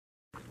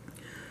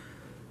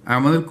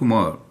I'm Anil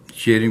Kumar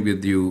sharing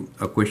with you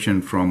a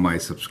question from my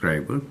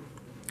subscriber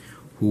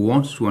who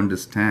wants to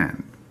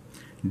understand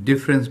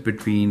difference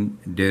between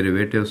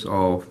derivatives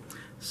of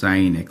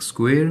sine x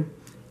square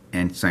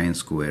and sine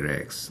square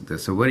x.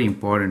 That's a very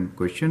important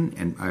question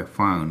and I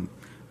found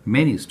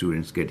many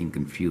students getting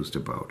confused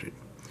about it.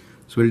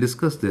 So we'll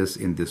discuss this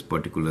in this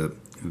particular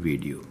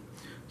video.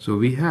 So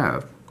we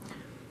have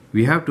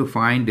to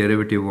find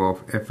derivative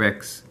of f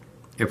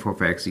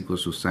of x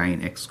equals to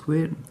sine x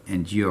squared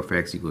and g of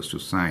x equals to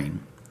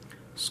sine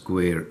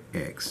square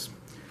x.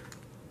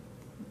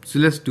 So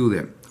let's do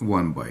them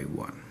one by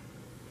one.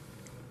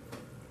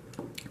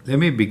 Let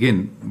me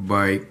begin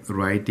by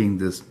writing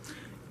this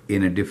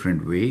in a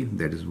different way,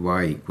 that is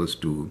y equals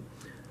to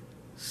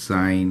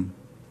sine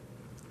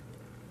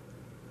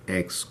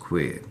x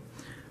squared.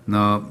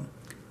 Now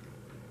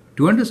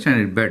to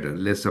understand it better,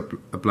 let's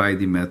apply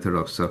the method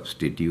of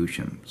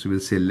substitution. So we'll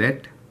say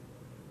let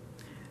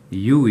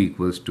u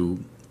equals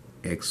to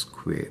x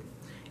squared.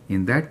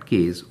 In that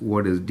case,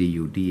 what is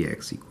du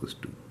dx equals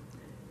to?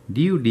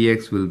 Du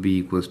dx will be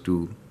equals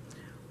to,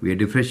 we are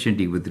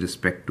differentiating with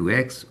respect to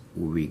x,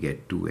 we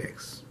get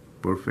 2x.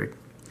 Perfect.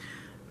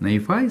 Now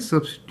if I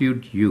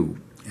substitute u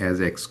as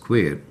x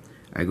squared,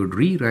 I could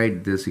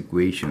rewrite this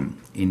equation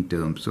in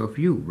terms of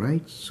u,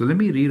 right? So let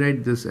me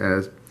rewrite this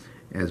as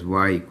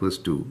y equals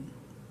to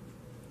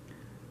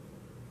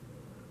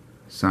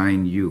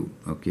sine u,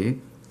 okay?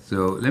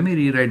 So let me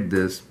rewrite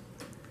this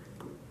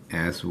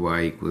as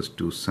y equals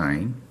to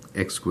sine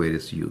x squared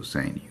is u,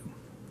 sine u,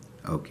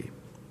 okay,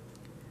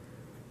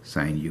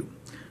 sine u.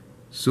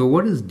 So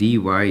what is dy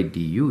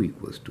du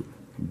equals to?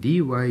 Dy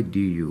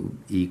du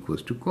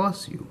equals to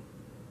cos u.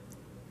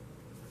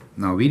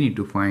 Now we need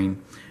to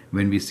find,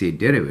 when we say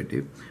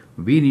derivative,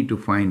 we need to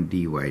find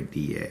dy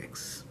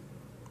dx.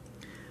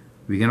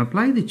 We can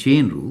apply the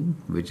chain rule,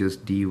 which is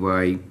dy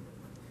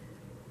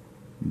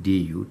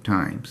du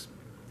times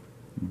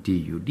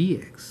du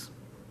dx.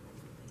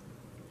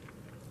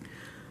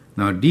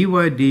 Now dy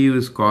du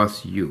is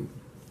cos u.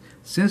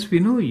 Since we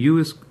know u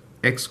is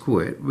x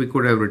squared, we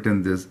could have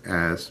written this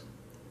as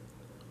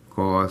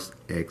cos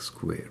x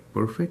squared.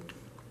 Perfect.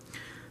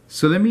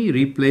 So let me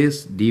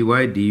replace dy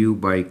du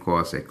by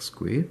cos x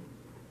squared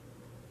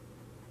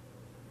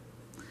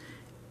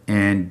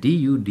and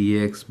du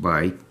dx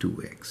by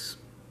 2x.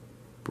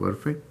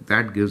 Perfect.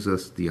 That gives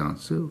us the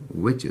answer,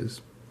 which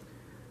is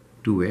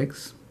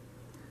 2x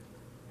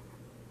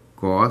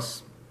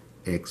cos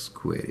x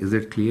squared. Is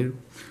it clear?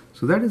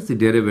 So that is the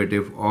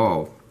derivative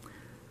of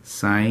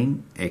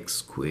sine x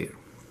squared.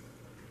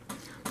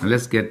 Now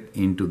let's get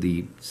into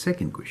the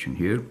second question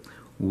here,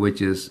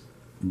 which is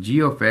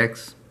g of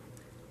x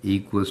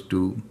equals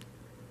to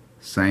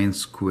sine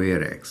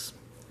square x.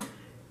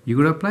 You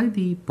could apply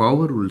the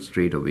power rule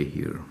straight away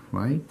here,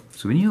 right?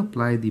 So when you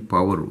apply the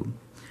power rule,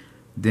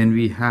 then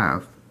we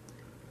have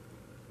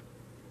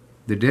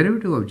the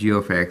derivative of g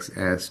of x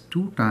as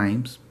 2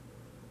 times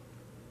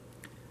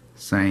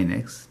sine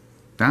x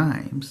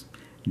times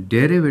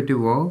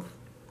derivative of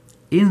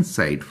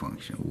inside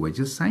function, which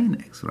is sine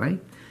x,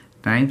 right?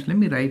 Times, let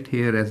me write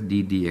here as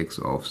d dx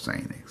of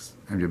sine x.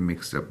 I've just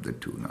mixed up the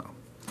two now.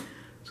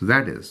 So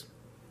that is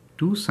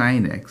 2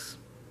 sine x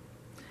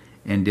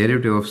and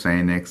derivative of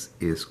sine x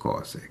is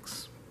cos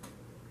x.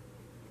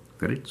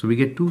 Correct? So we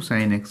get 2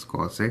 sine x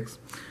cos x.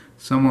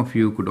 Some of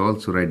you could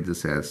also write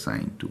this as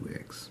sine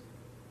 2x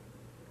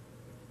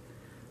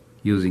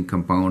using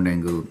compound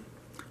angle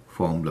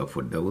formula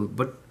for double,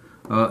 but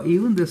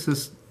even this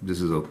is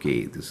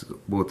okay.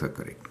 Both are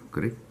correct.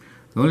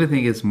 The only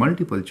thing is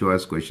multiple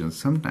choice questions,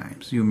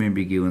 sometimes you may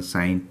be given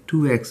sine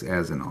 2x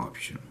as an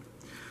option.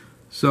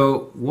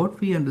 So what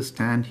we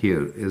understand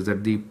here is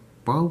that the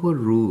power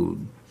rule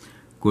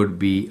could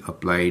be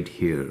applied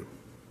here,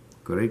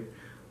 correct?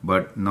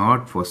 But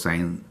not for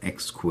sine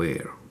x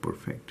squared.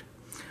 Perfect.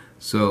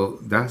 So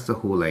that's the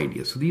whole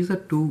idea. So these are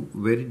two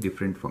very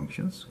different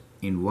functions.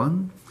 In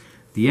one,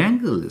 the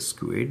angle is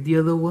squared, the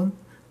other one,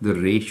 the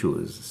ratio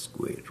is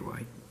squared,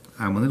 right?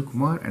 I'm Anil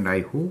Kumar and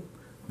I hope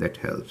that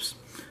helps.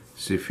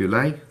 So if you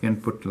like, you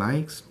can put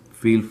likes.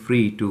 Feel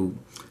free to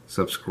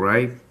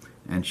subscribe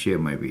and share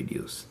my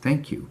videos.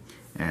 Thank you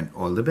and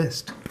all the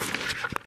best.